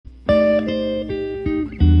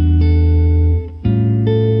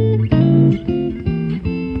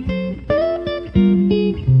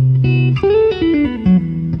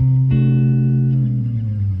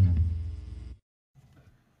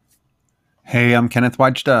Hey, I'm Kenneth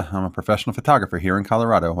Wajda. I'm a professional photographer here in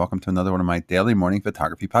Colorado. Welcome to another one of my daily morning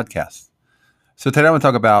photography podcasts. So today I want to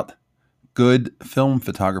talk about good film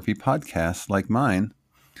photography podcasts like mine.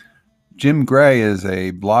 Jim Gray is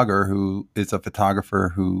a blogger who is a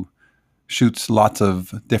photographer who shoots lots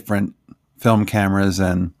of different film cameras,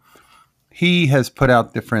 and he has put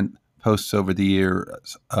out different posts over the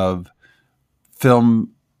years of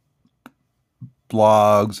film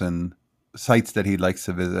blogs and sites that he likes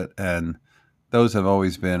to visit, and those have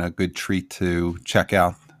always been a good treat to check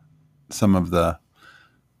out some of the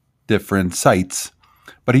different sites.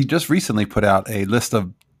 But he just recently put out a list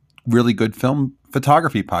of really good film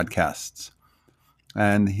photography podcasts.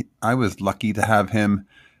 And I was lucky to have him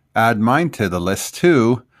add mine to the list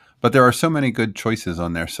too. But there are so many good choices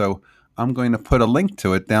on there. So I'm going to put a link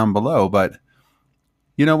to it down below. But,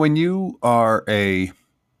 you know, when you are a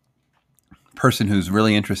person who's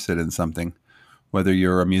really interested in something, whether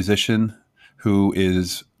you're a musician who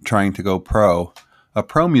is trying to go pro, a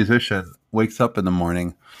pro musician wakes up in the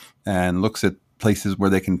morning and looks at places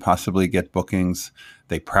where they can possibly get bookings.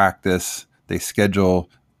 They practice, they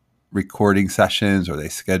schedule recording sessions, or they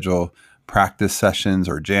schedule practice sessions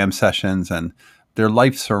or jam sessions, and their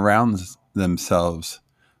life surrounds themselves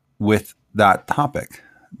with that topic.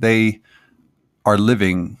 They are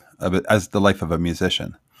living as the life of a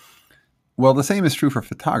musician. Well, the same is true for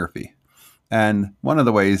photography. And one of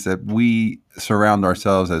the ways that we surround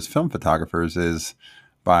ourselves as film photographers is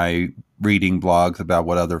by reading blogs about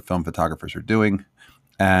what other film photographers are doing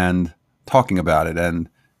and talking about it and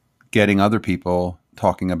getting other people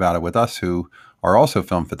talking about it with us who are also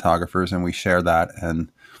film photographers, and we share that.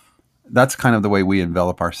 And that's kind of the way we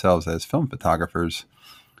envelop ourselves as film photographers.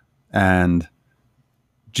 And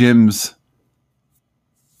Jim's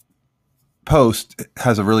post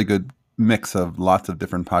has a really good mix of lots of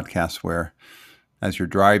different podcasts where as you're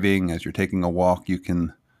driving, as you're taking a walk, you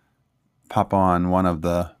can pop on one of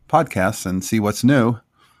the podcasts and see what's new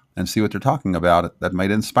and see what they're talking about that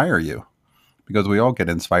might inspire you, because we all get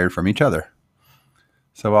inspired from each other.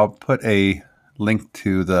 So I'll put a link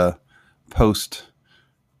to the post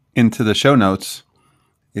into the show notes.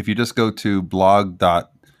 If you just go to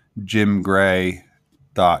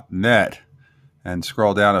blog.jimgray.net and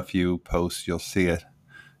scroll down a few posts, you'll see it.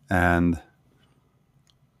 And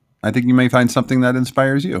I think you may find something that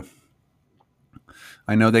inspires you.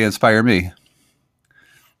 I know they inspire me.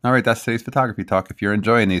 All right, that's today's photography talk. If you're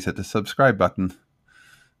enjoying these, hit the subscribe button.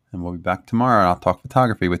 And we'll be back tomorrow, and I'll talk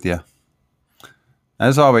photography with you.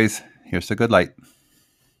 As always, here's the good light.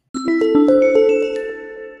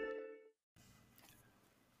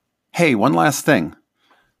 Hey, one last thing.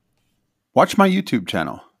 Watch my YouTube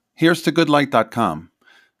channel, here's to goodlight.com.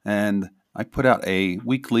 And I put out a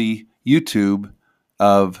weekly YouTube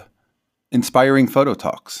of inspiring photo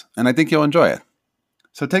talks, and I think you'll enjoy it.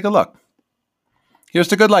 So take a look. Here's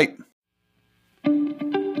to good light.